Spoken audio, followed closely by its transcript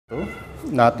তো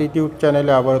NatiTute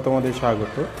চ্যানেলে আবারও তোমাদের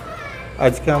স্বাগত।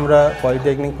 আজকে আমরা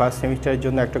পলিটেকনিক ফার্স্ট সেমিস্টারের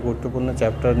জন্য একটা গুরুত্বপূর্ণ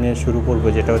চ্যাপ্টার নিয়ে শুরু করব,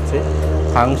 যেটা হচ্ছে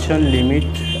ফাংশন,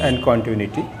 লিমিট অ্যান্ড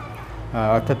কন্টিনিউটি,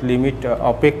 অর্থাৎ লিমিট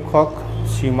অপেক্ষক,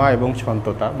 সীমা এবং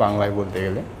সন্ততা বাংলায় বলতে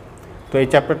গেলে। তো এই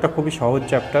চ্যাপ্টারটা খুবই সহজ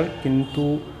চ্যাপ্টার, কিন্তু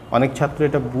অনেক ছাত্র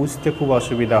এটা বুঝতে খুব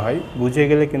অসুবিধা হয়। বুঝে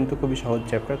গেলে কিন্তু খুবই সহজ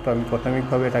চ্যাপ্টার। তো আমি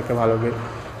প্রাথমিকভাবে এটাকে ভালোভাবে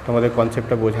তোমাদের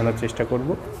কনসেপ্টটা বোঝানোর চেষ্টা করব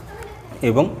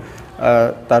এবং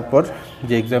তারপর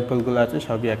যে এক্সাম্পলগুলো আছে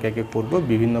সবই একে একে করব,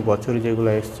 বিভিন্ন বছরে যেগুলো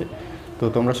এসছে। তো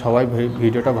তোমরা সবাই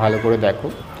ভিডিওটা ভালো করে দেখো।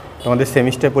 তোমাদের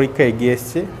সেমিস্টার পরীক্ষা এগিয়ে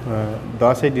এসছে,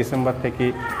 10ই ডিসেম্বর থেকে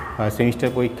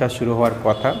সেমিস্টার পরীক্ষা শুরু হওয়ার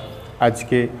কথা।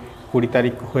 আজকে 20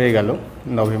 তারিখ হয়ে গেল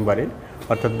নভেম্বরের,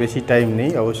 অর্থাৎ বেশি টাইম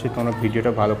নেই। অবশ্যই তোমরা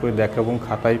ভিডিওটা ভালো করে দেখো এবং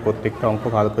খাতায় প্রত্যেকটা অঙ্ক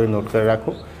ভালো করে নোট করে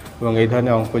রাখো, এবং এই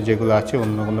ধরনের অঙ্ক যেগুলো আছে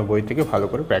অন্য কোনো বই থেকে ভালো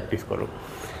করে প্র্যাকটিস করো।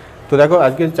 তো দেখো,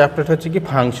 আজকের চ্যাপ্টারটা হচ্ছে কি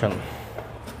ফাংশন।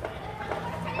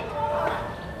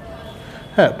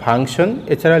 হ্যাঁ, ফাংশন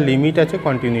এছাড়া লিমিট আছে,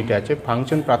 কন্টিনিউটি আছে,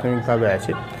 ফাংশন প্রাথমিকভাবে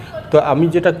আছে। তো আমি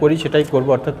যেটা করি সেটাই করব,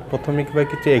 অর্থাৎ প্রাথমিকভাবে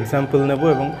কিছু এক্সাম্পল নেব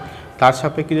এবং তার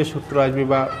সাপেক্ষে যে সূত্র আসবে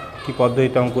বা কী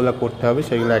পদ্ধতিতে অঙ্কগুলো করতে হবে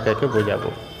সেগুলো একে একে বোঝাবো।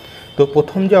 তো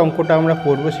প্রথম যে অঙ্কটা আমরা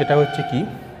করব সেটা হচ্ছে কি,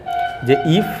 যে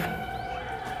if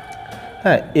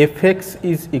fx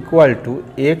is equal to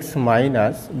x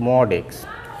minus mod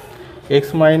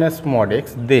x,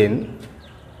 then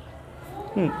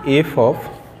f of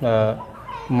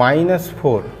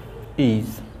 -4 is,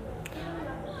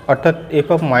 অর্থাৎ f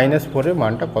অফ -4 এর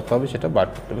মানটা কত হবে সেটা বার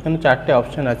করতে হবে। এখানে চারটে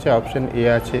অপশান আছে। অপশান এ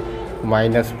আছে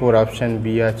 -4, অপশান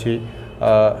বি আছে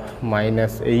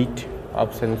 -8,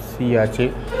 অপশান সি আছে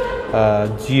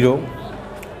 0,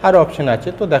 আর অপশান আছে।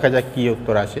 তো দেখা যাক কী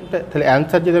উত্তর আসে। তাহলে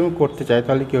অ্যান্সার যদি আমি করতে চাই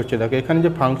তাহলে কী হচ্ছে, দেখো এখানে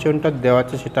যে ফাংশনটা দেওয়া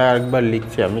আছে সেটা আরেকবার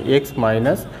লিখছি আমি, x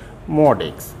মাইনাস মড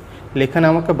এক্স। এখানে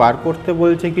আমাকে বার করতে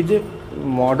বলছে কি, যে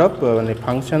মড অফ মানে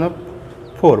ফাংশন অফ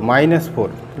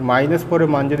 -4 এর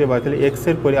মান যদি বার, তাহলে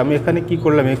এক্সের পরে আমি এখানে কি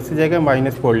করলাম, এক্সের জায়গায়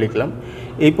 -4 লিখলাম।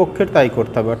 এই পক্ষের তাই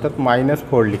করতে হবে, অর্থাৎ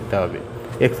 -4 লিখতে হবে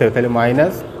এক্সের, তাহলে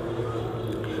মাইনাস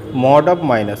মড অফ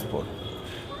 -4।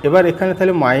 এবার এখানে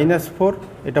তাহলে -4,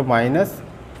 এটা মাইনাস,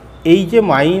 এই যে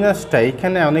মাইনাসটা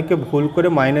এখানে অনেকে ভুল করে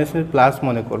মাইনাসের প্লাস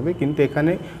মনে করবে, কিন্তু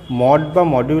এখানে মড বা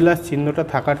মডিউলাস চিহ্নটা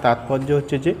থাকার তাৎপর্য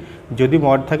হচ্ছে যে যদি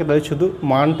মড থাকে তাহলে শুধু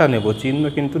মানটা নেব, চিহ্ন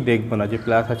কিন্তু দেখব না যে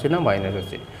প্লাস আছে না মাইনাস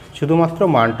আছে, শুধুমাত্র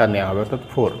মানটা নেওয়া হবে, অর্থাৎ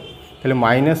 4। তাহলে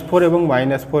 -4 এবং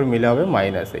 -4 মিলে হবে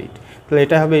 -8। তাহলে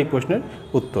এটা হবে এই প্রশ্নের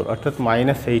উত্তর, অর্থাৎ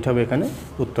 -8 হবে এখানে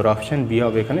উত্তর। অপশান বি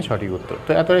হবে এখানে সঠিক উত্তর।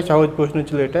 তো এতটাই সহজ প্রশ্ন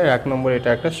ছিল এটা, 1 নম্বর। এটা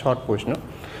একটা শর্ট প্রশ্ন।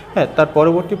 হ্যাঁ, তার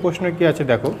পরবর্তী প্রশ্ন কি আছে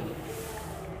দেখো।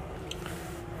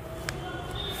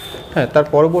 হ্যাঁ, তার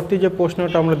পরবর্তী যে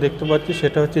প্রশ্নটা আমরা দেখতে পাচ্ছি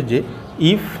সেটা হচ্ছে যে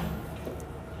if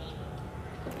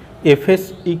fs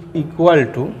equal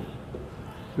to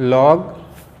log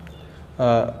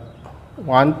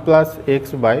 1 plus x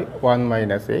by 1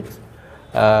 minus x,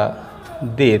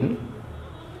 then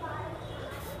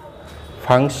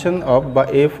function of বা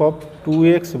F of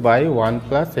 2x by 1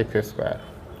 plus x square.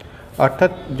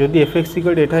 অর্থাৎ যদি fx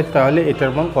ইকুয়াল এটা হয় তাহলে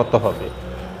এটার মান কত হবে।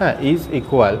 হ্যাঁ, ইজ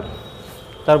ইকুয়াল,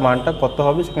 তার মানটা কত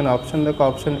হবে। সেখানে অপশান দেখো,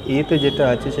 অপশান এতে যেটা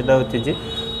আছে সেটা হচ্ছে যে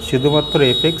শুধুমাত্র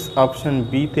fx, অপশান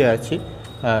বিতে আছে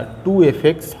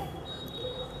 2fx,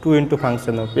 2 into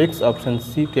function of x, option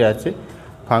সিতে আছে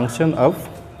ফাংশন অফ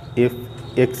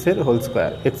এক্সের হোল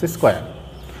স্কোয়ার, এক্স স্কোয়ার।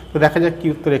 তো দেখা যাক কী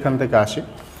উত্তর এখান থেকে আসে।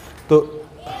 তো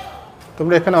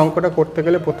তোমরা এখানে অঙ্কটা করতে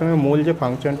গেলে প্রথমে মূল যে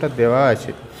ফাংশনটা দেওয়া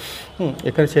আছে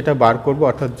এখানে সেটা বার করবো,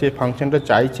 অর্থাৎ যে ফাংশনটা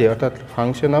চাইছে, অর্থাৎ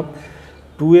function of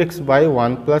 2x by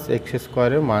 1 plus x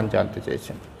স্কোয়ারের মান জানতে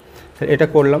চাইছেন। এটা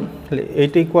করলাম। তাহলে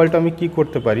এইটা ইকুয়ালটা আমি কি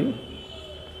করতে পারি,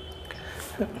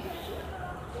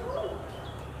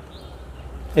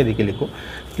 এদিকে লিখো।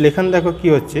 এখানে দেখো কি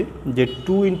হচ্ছে যে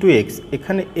 2 ইন্টু এক্স,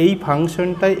 এখানে এই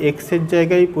ফাংশনটাই এক্সের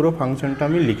জায়গায় পুরো ফাংশনটা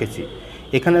আমি লিখেছি।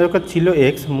 এখানে দেখো ছিল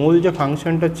এক্স, মূল যে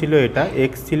ফাংশনটা ছিল এটা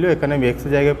এক্স ছিল, এখানে আমি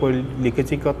এক্সের জায়গায়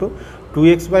লিখেছি কত,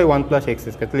 2x by 1 plus x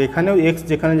square. তাহলে এখানেও এক্স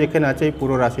যেখানে যেখানে আছে এই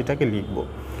পুরো রাশিটাকে লিখব,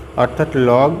 অর্থাৎ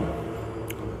লগ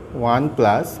 1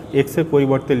 প্লাস এক্সের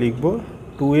পরিবর্তে লিখব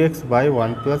 2x by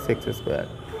 1 plus x square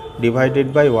divided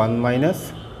by 1 minus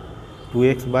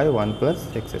 2x by 1 plus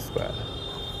x square.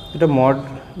 এটা মড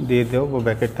দিয়ে দাও বা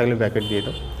ব্র্যাকেট থাকলে ব্র্যাকেট দিয়ে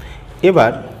দাও।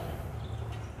 এবার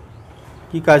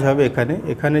কি কাজ হবে এখানে,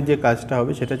 এখানে যে কাজটা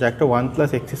হবে সেটা হচ্ছে একটা 1 প্লাস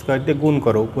এক্স স্কোয়ার দিয়ে গুণ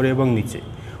করো উপরে এবং নিচে।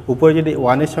 উপরে যদি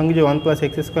 1-এর সঙ্গে যে 1 প্লাস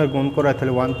এক্স স্কোয়ার গুণ করা হয়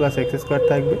তাহলে 1 প্লাস এক্স স্কোয়ার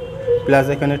থাকবে, প্লাস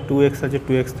এখানে 2x আছে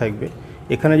 2x থাকবে।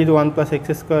 এখানে যদি 1 প্লাস এক্স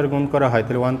স্কোয়ার গুণ করা হয়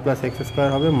তাহলে 1 প্লাস এক্স স্কোয়ার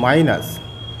হবে মাইনাস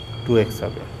 2x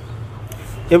হবে।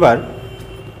 এবার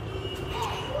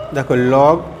দেখো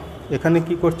লগ, এখানে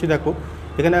কি করছি দেখো,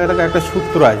 এখানে একটা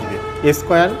সূত্র আসবে, এ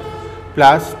স্কোয়ার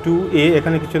প্লাস 2a,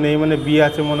 এখানে কিছু নেই মানে b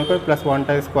আছে মনে করে, প্লাস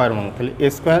 1টার স্কোয়ার মনে, তাহলে a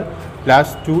square plus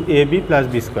 2ab plus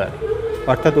b square,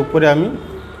 অর্থাৎ উপরে আমি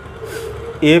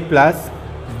a প্লাস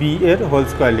b এর হোল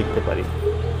স্কোয়ার লিখতে পারি।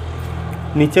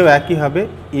 নিচেও একই হবে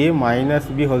a minus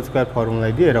b whole square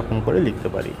ফর্মুলায় দিয়ে এরকম করে লিখতে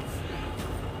পারি।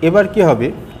 এবার কি হবে,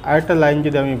 আরেকটা লাইন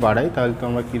যদি আমি বাড়াই তাহলে তো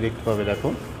আমরা কী দেখতে পাবে, দেখো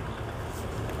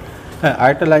হ্যাঁ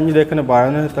আরেকটা লাইন যদি এখানে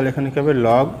বাড়ানো হয় তাহলে এখানে কী হবে,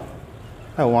 log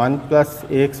 1 plus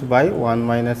x by 1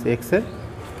 minus এক্সের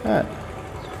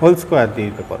হোল স্কোয়ার দিয়ে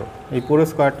দিতে পারো, এই পুরো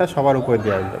স্কোয়ারটা সবার উপরে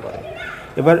দেওয়া দিতে পারো।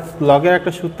 এবার লগের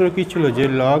একটা সূত্র কী ছিল, যে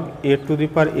log a to the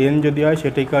power n যদি হয়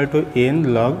সেটা equal to n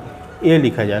log a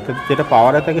লেখা যায়, অর্থাৎ যেটা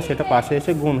পাওয়ারে থাকে সেটা পাশে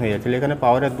এসে গুণ হয়ে যাচ্ছে, এখানে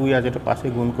পাওয়ারে 2 আছে, যেটা পাশে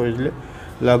গুণ করে দিলে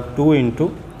log 2 into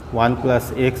 1 plus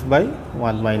x by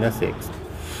 1 minus x.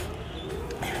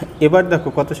 এবার দেখো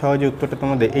কত সহজে উত্তরটা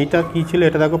তোমাদের, এইটা কী ছিল,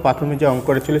 এটা দেখো প্রথমে যে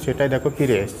অঙ্কটা ছিল সেটাই দেখো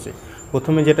ফিরে এসছে,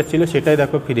 প্রথমে যেটা ছিল সেটাই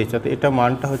দেখো ফিরে এসছে, অর্থাৎ এটা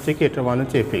মানটা হচ্ছে কি, এটার মান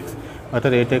হচ্ছে এফ এক্স,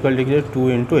 অর্থাৎ এটা ইকুয়াল লিখে 2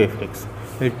 ইন্টু এফ এক্স,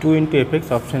 এই 2 into F x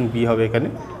option B হবে এখানে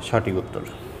সঠিক উত্তর।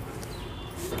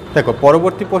 দেখো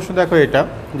পরবর্তী প্রশ্ন দেখো এটা,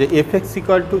 যে F x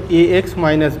equal to A x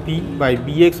minus B by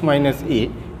B x minus A,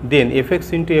 then F x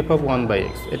into F of 1 by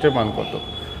x, এটার মান কত।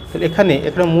 তাহলে এখানে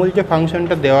একটা মূল যে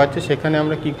ফাংশনটা দেওয়া আছে সেখানে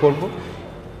আমরা কি করব,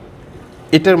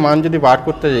 এটার মান যদি বার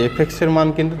করতে যাই, এফ এক্সের মান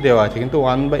কিন্তু দেওয়া আছে, কিন্তু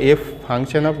 1 by F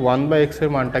function of 1 by এক্সের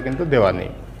মানটা কিন্তু দেওয়া নেই,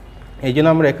 এই জন্য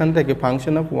আমরা এখান থেকে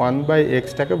ফাংশন অফ 1 বাই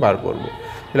এক্সটাকে বার করব।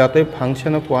 তাহলে অতএব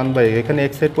ফাংশন অফ 1 বাই এখানে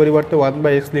এক্সের পরিবর্তে 1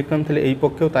 বাই এক্স লিখলাম, তাহলে এই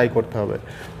পক্ষেও তাই করতে হবে,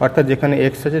 অর্থাৎ যেখানে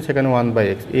এক্স আছে সেখানে 1 বাই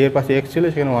এক্স, এর পাশে এক্স ছিল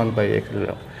সেখানে 1 বাই এক্স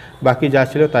লিখলাম, বাকি যা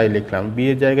ছিল তাই লিখলাম, বি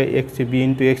এর জায়গায় এক্স, বি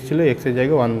ইন্টু এক্স ছিল, এক্সের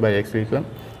জায়গায় 1 বাই এক্স লিখলাম,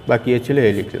 বাকি এ ছিল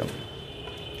এ লিখলাম।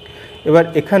 এবার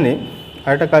এখানে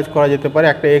আরেকটা কাজ করা যেতে পারে,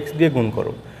 একটা এক্স দিয়ে গুণ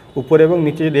করো, উপরে এবং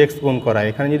নিচে যদি এক্স গুণ করা হয়,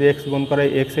 এখানে যদি এক্স গুণ করা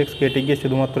হয় এক্স এক্স কেটে গিয়ে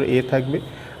শুধুমাত্র এ থাকবে,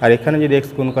 আর এখানে যদি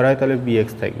এক্স গুণ করা হয় তাহলে বি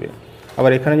এক্স থাকবে।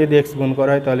 আবার এখানে যদি এক্স গুণ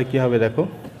করা হয় তাহলে কী হবে, দেখো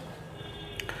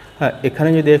হ্যাঁ এখানে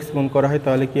যদি এক্স গুণ করা হয়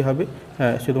তাহলে কী হবে,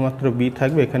 হ্যাঁ শুধুমাত্র বি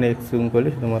থাকবে, এখানে এক্স গুণ করলে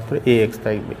শুধুমাত্র এ এক্স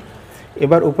থাকবে।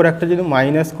 এবার উপরে একটা যদি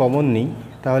মাইনাস কমন নিই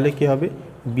তাহলে কী হবে,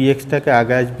 বি এক্সটাকে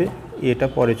আগে আসবে, এটা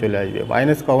পরে চলে আসবে,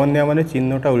 মাইনাস কমন নেওয়া মানে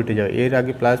চিহ্নটা উল্টে যাবে, এর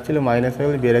আগে প্লাস ছিল মাইনাস হয়ে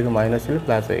গেল, বি এর আগে মাইনাস ছিল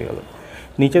প্লাস হয়ে গেল,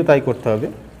 নিচেও তাই করতে হবে,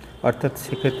 অর্থাৎ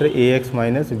সেক্ষেত্রে এ এক্স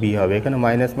মাইনাস বি হবে, এখানে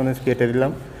মাইনাস মাইনাস কেটে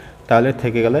দিলাম, তাহলে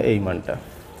থেকে গেল এই মানটা।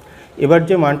 এবার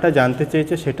যে মানটা জানতে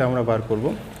চেয়েছে সেটা আমরা বার করব,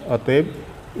 অতএব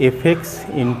F x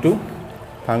into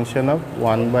function of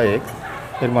 1 by x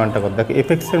এর মানটা কত। দেখো এফ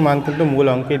এক্সের মান কিন্তু মূল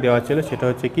অঙ্কেই দেওয়া ছিল, সেটা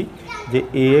হচ্ছে কি, যে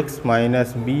এ x minus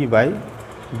B by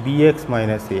B x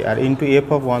minus A, R into F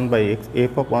of 1 by x,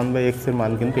 F of 1 by এক্সের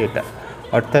মান কিন্তু এটা,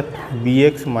 অর্থাৎ B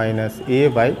x minus A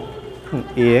by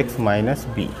A x minus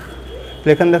B.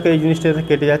 এখানে দেখো এই জিনিসটা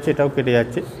কেটে যাচ্ছে, এটাও কেটে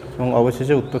যাচ্ছে, এবং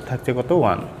অবশেষে উত্তর থাকছে কত,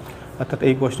 1, অর্থাৎ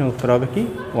এই প্রশ্নের উত্তর হবে কি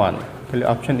 1, তাহলে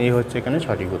অপশান এ হচ্ছে এখানে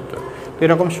সঠিক উত্তর। তো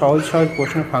এরকম সহজ সহজ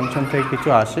প্রশ্ন ফাংশন থেকে কিছু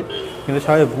আসে, কিন্তু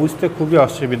সবাই বুঝতে খুবই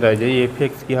অসুবিধা হয় যে এই এফ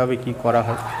এক্স কীভাবে কী করা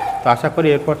হয়, তো আশা করি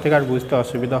এরপর থেকে আর বুঝতে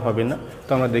অসুবিধা হবে না। তো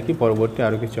আমরা দেখি পরবর্তী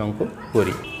আরও কিছু অঙ্ক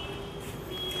করি।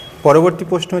 পরবর্তী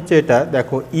প্রশ্ন হচ্ছে এটা,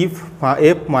 দেখো if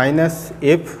F minus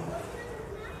F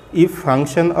if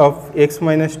function of x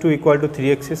minus 2 equal to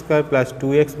 3x square plus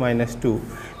 2x minus 2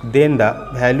 then the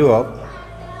value of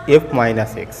f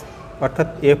minus x, অর্থাৎ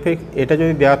এফ এক্স এটা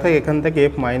যদি দেওয়া থাকে এখান থেকে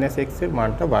এফ মাইনাস এক্সের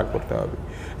মানটা বার করতে হবে,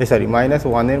 সরি মাইনাস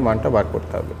 1 এর মানটা বার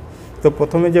করতে হবে। তো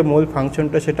প্রথমে যে মূল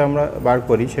ফাংশনটা সেটা আমরা বার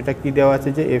করি, সেটা কি দেওয়া আছে,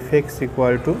 যে F x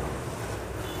equal to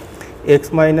x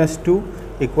minus 2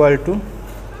 equal to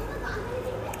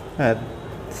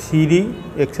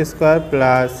 3x square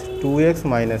plus 2x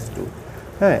minus 2।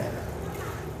 হ্যাঁ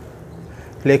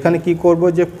তাহলে এখানে কী করবো,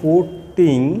 যে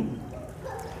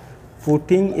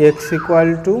পুটিং এক্স ইকুয়াল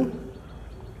টু,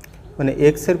 মানে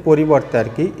এক্সের পরিবর্তে আর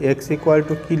কি, এক্স ইকুয়াল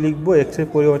টু কী লিখবো, এক্সের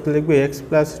পরিবর্তে লিখবো x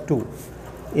plus 2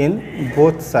 in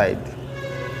both side,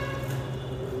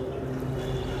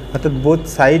 অর্থাৎ বোথ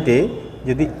সাইডে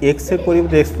যদি এক্সের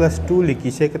পরিবর্তে এক্স প্লাস 2 লিখি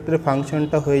সেক্ষেত্রে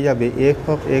ফাংশনটা হয়ে যাবে F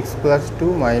of x plus 2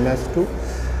 minus 2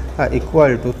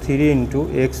 equal to 3 into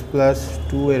x plus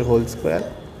 2 এর whole square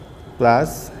plus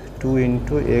 2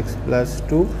 into x plus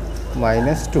 2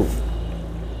 minus 2।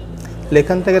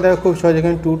 এখান থেকে দেখো খুব সহজ,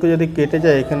 এখানে 2 যদি কেটে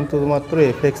যায় এখানে শুধুমাত্র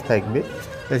এফ এক্স থাকবে,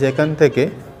 সেখান থেকে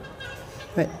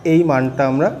এই মানটা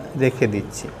আমরা রেখে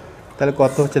দিচ্ছি, তাহলে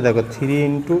কত হচ্ছে দেখো 3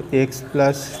 ইন্টু এক্স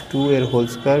প্লাস 2 এর whole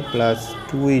square plus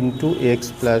 2 into x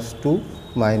plus 2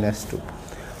 minus 2।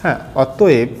 হ্যাঁ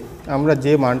অতএব আমরা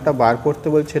যে মানটা বার করতে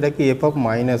বলছি সেটা কি এফ অফ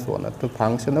মাইনাস 1, অর্থাৎ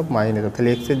ফাংশন অফ মাইনাস, তাহলে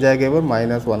এক্সের জায়গায় এবার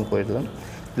মাইনাস 1 করে দিলাম,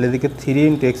 তাহলে এদিকে 3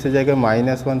 ইন্টু এক্সের জায়গায়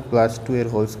মাইনাস 1 প্লাস 2 এর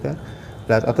হোল স্কোয়ার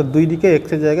প্লাস, অর্থাৎ দুই দিকে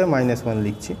এক্সের জায়গায় মাইনাস 1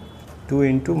 লিখছি, 2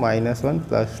 ইন্টু মাইনাস 1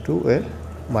 প্লাস 2 এর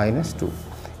মাইনাস 2।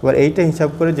 এবার এইটা হিসাব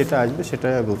করে যেটা আসবে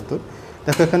সেটাই হবে উত্তর।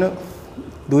 দেখো এখানে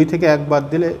 2 থেকে 1 বাদ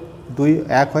দিলে 2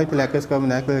 1 হয়, তাহলে 1 স্কোয়ার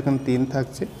মানে 1, এখানে 3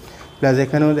 থাকছে, প্লাস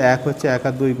এখানে 1 হচ্ছে 1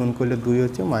 আর 2 গুণ করলে 2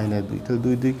 হচ্ছে -2, তাহলে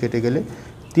 2 2 কেটে গেলে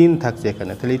 3 থাকছে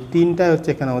এখানে, তাহলে এই 3টাই হচ্ছে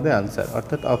এখানে আমাদের আনসার,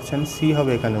 অর্থাৎ অপশান সি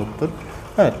হবে এখানে উত্তর।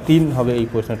 হ্যাঁ, 3 হবে এই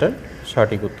প্রশ্নটার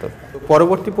সঠিক উত্তর।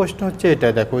 পরবর্তী প্রশ্ন হচ্ছে এটা,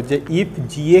 দেখো যে if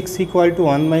gx equal to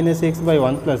 1 - x by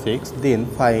 1 plus x, then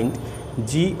find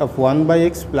g of 1 by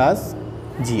x plus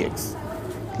gx।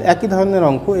 একই ধরনের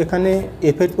অঙ্ক, এখানে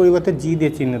এফের পরিবর্তে জি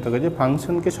দিয়ে চিহ্নিত করেছে।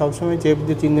 ফাংশনকে সবসময় যে এফ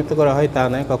দিয়ে চিহ্নিত করা হয় তা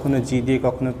নয়, কখনো জি দিয়ে,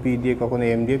 কখনো পি দিয়ে, কখনো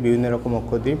এম দিয়ে, বিভিন্ন রকম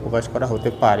অক্ষর দিয়ে প্রকাশ করা হতে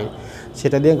পারে,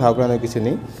 সেটা দিয়ে ঘাবড়ানোর কিছু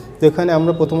নেই। তো এখানে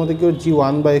আমরা প্রথমত কি জি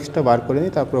 1 বাই এক্সটা বার করে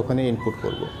নিই, তারপর ওখানে ইনপুট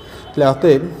করব। তাহলে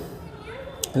অতএব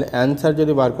অ্যান্সার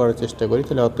যদি বার করার চেষ্টা করি,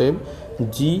 তাহলে অতএব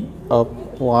জি অফ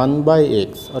 1 বাই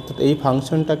এক্স, অর্থাৎ এই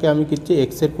ফাংশনটাকে আমি কিচ্ছি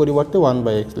এক্সের পরিবর্তে 1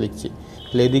 বাই এক্স লিখছি,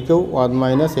 তাহলে এদিকেও 1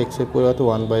 মাইনাস এক্সের পরিবর্তে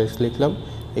 1 বাই এক্স লিখলাম,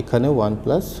 এখানেও 1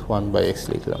 প্লাস 1 বাই এক্স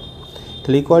লিখলাম।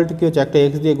 তাহলে ইকুয়ালটি কী হচ্ছে, একটা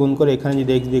এক্স দিয়ে গুণ করে, এখানে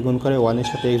যদি এক্স দিয়ে গুণ করে 1-এর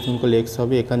সাথে এক্স গুণ করলে এক্স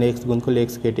হবে, এখানে এক্স গুণ করলে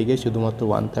এক্স কেটে গিয়ে শুধুমাত্র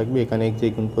 1 থাকবে, এখানে এক্স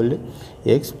দিয়ে গুণ করলে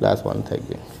এক্স প্লাস 1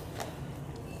 থাকবে।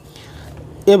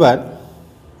 এবার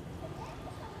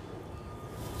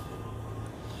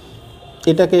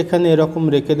এটাকে এখানে এরকম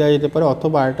রেখে দেওয়া যেতে পারে,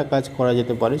 অথবা আরেকটা কাজ করা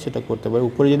যেতে পারে, সেটা করতে পারে।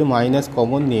 উপরে যদি মাইনাস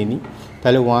কমন নিয়ে নিই,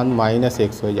 তাহলে 1 মাইনাস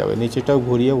এক্স হয়ে যাবে, নিচেটাও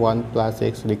ঘুরিয়ে 1 প্লাস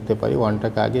এক্স লিখতে পারি,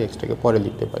 1টাকে আগে এক্সটাকে পরে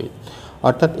লিখতে পারি,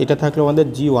 অর্থাৎ এটা থাকলে আমাদের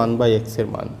জি 1 বাই এক্সের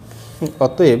মান।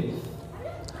 অতএব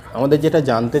আমাদের যেটা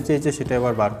জানতে চেয়েছে সেটা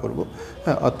এবার বার করব।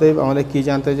 হ্যাঁ, অতএব আমাদের কী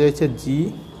জানতে চেয়েছে,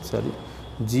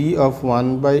 জি of 1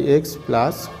 by x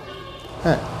plus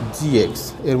gx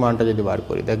এর মানটা যদি বার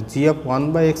করি, দেখ জি অফ 1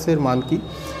 বাই এক্স এর মান কি,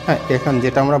 এখানে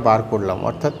যেটা আমরা বার করলাম,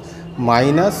 অর্থাৎ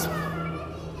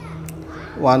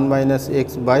 -1 minus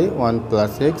x by 1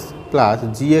 plus x plus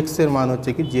gx এর মান হচ্ছে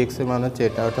কি, gx এর মান হচ্ছে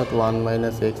এটা, অর্থাৎ 1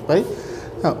 minus x by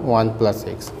 1 plus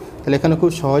x. তাহলে এখানে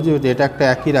খুব সহজে হচ্ছে, এটা একটা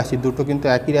একই রাশি, দুটো কিন্তু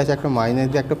একই রাশি, একটা মাইনাস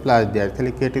দিয়ে একটা প্লাস দিয়ে,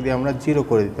 তাহলে কেটে দিয়ে আমরা 0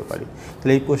 করে দিতে পারি,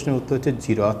 তাহলে এই প্রশ্নের উত্তর হচ্ছে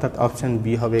 0, অর্থাৎ অপশান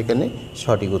বি হবে এখানে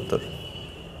সঠিক উত্তর।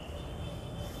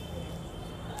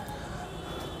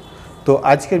 তো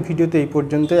আজকের ভিডিওতে এই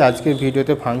পর্যন্তই। আজকের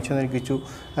ভিডিওতে ফাংশনের কিছু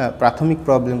প্রাথমিক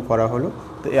প্রবলেম করা হলো।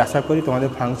 তো আশা করি তোমাদের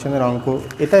ফাংশনের অঙ্ক,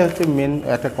 এটাই হচ্ছে মেন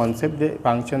একটা কনসেপ্ট, যে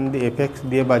ফাংশন দিয়ে এফএক্স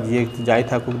দিয়ে বা জিএক্স যাই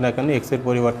থাকুক না কেন, এক্সের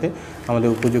পরিবর্তে আমাদের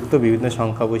উপযুক্ত বিভিন্ন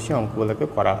সংখ্যা বসিয়ে অঙ্কগুলোকে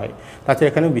করা হয়। তাছাড়া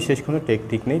এখানে বিশেষ কোনো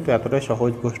টেকনিক নেই। তো এতটাই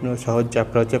সহজ প্রশ্ন, সহজ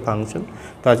চ্যাপ্টার হচ্ছে ফাংশন।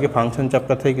 তো আজকে ফাংশন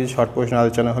চ্যাপ্টার থেকে কিছু শর্ট প্রশ্ন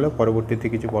আলোচনা হলো, পরবর্তীতে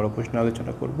কিছু বড় প্রশ্ন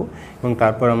আলোচনা করব, এবং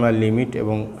তারপর আমরা লিমিট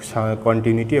এবং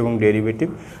কন্টিনিউটি এবং ডেরিভেটিভ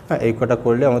এই কটা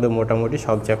করলে আমাদের মোটামুটি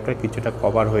সব চ্যাপ্টার কিছুটা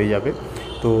কভার হয়ে যাবে।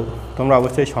 তো তোমরা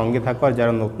অবশ্যই সঙ্গে থাকো, আর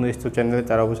যারা নতুন এসছো চ্যানেলে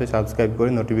তারা অবশ্যই সাবস্ক্রাইব করে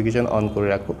নোটিফিকেশান অন করে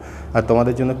রাখো। আর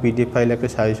তোমাদের জন্য পিডিএফ ফাইল একটা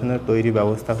সাজেশনের তৈরি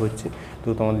ব্যবস্থা হচ্ছে, তো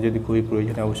তোমাদের যদি খুবই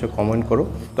প্রয়োজন অবশ্যই কমেন্ট করো।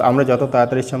 তো আমরা যত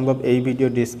তাড়াতাড়ি সম্ভব এই ভিডিও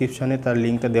ডিসক্রিপশানে তার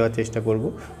লিঙ্কটা দেওয়ার চেষ্টা করব।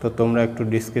 তো তোমরা একটু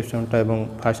ডিসক্রিপশনটা এবং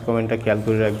ফার্স্ট কমেন্টটা খেয়াল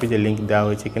করে রাখবে যে লিঙ্ক দেওয়া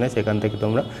হয়েছে কিনা, সেখান থেকে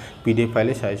তোমরা পিডিএফ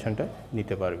ফাইলের সাজেশনটা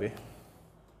নিতে পারবে।